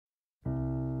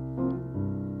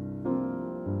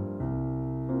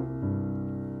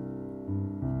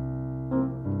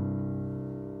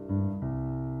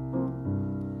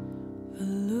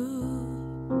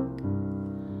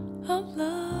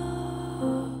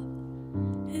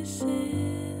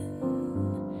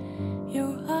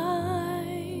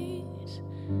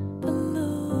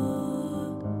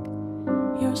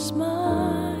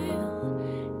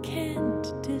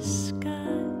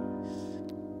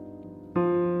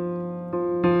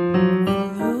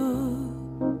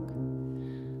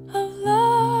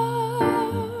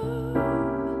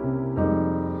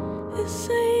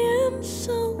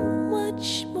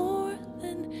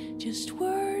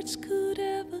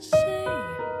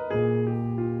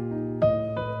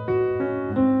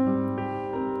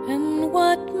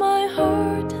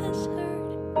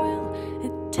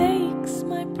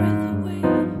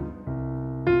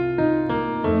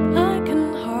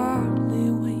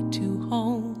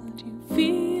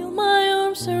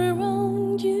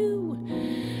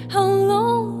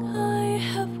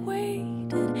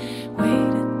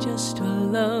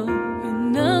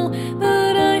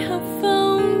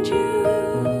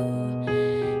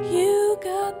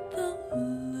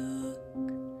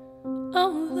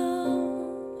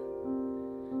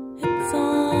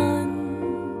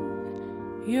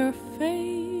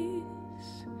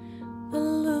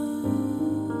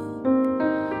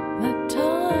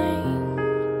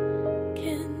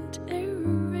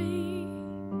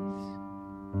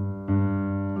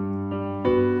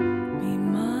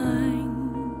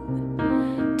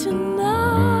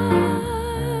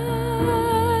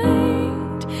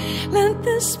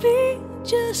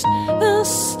just the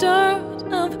start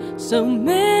of so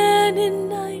many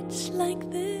nights like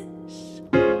this.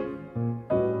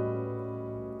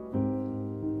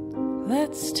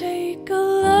 Let's take a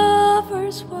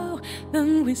lover's vow,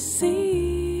 then we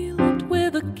seal it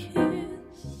with a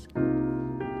kiss.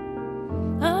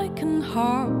 I can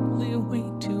hardly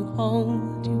wait to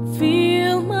hold you,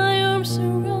 feel my arms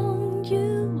around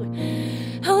you.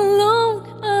 How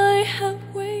long I have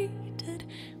waited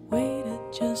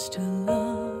just to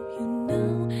love you.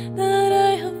 Now that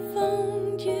I have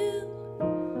found you,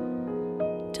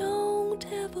 don't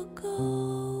ever go.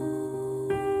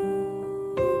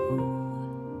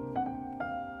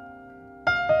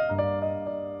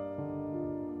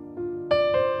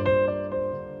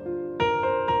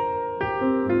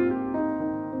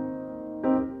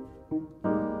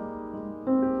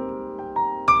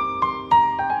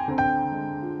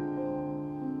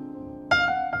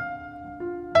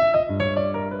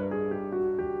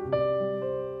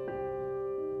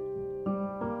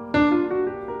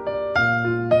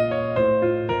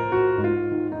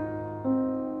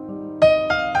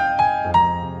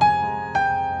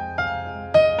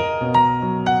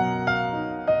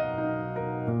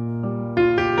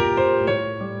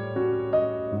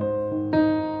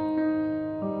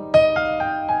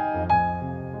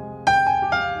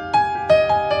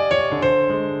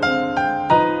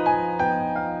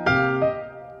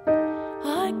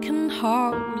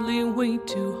 Hardly wait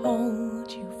to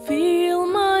hold you, feel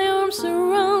my arms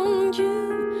around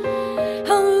you.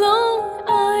 How long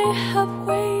I have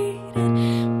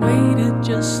waited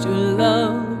just to